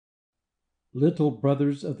Little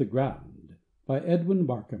Brothers of the Ground, by Edwin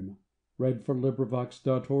Markham.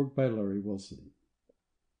 (1809–1849)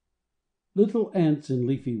 Little ants in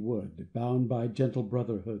leafy wood, Bound by gentle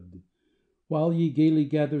brotherhood, While ye gaily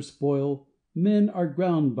gather spoil, Men are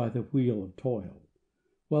ground by the wheel of toil.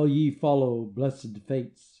 While ye follow blessed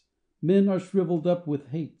fates, Men are shrivelled up with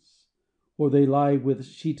hates; Or they lie with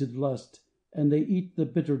sheeted lust, And they eat the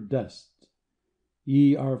bitter dust.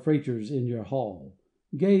 Ye are freighters in your hall,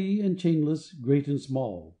 Gay and chainless, great and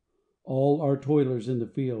small; All are toilers in the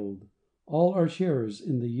field, All are sharers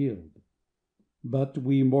in the yield. But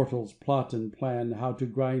we mortals plot and plan How to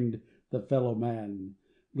grind the fellow man,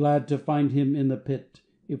 Glad to find him in the pit,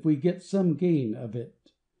 If we get some gain of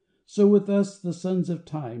it. So with us, the sons of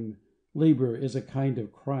time, Labour is a kind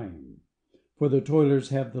of crime; For the toilers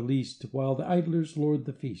have the least, While the idlers lord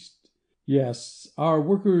the feast. Yes, our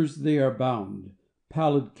workers they are bound,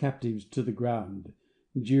 Pallid captives to the ground,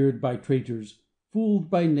 Jeered by traitors, fooled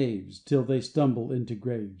by knaves, Till they stumble into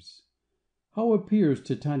graves. How appears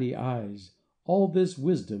to tiny eyes All this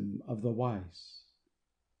wisdom of the wise?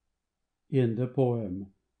 End of the Project Gutenberg EBook of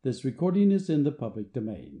This recording is in the public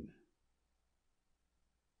domain.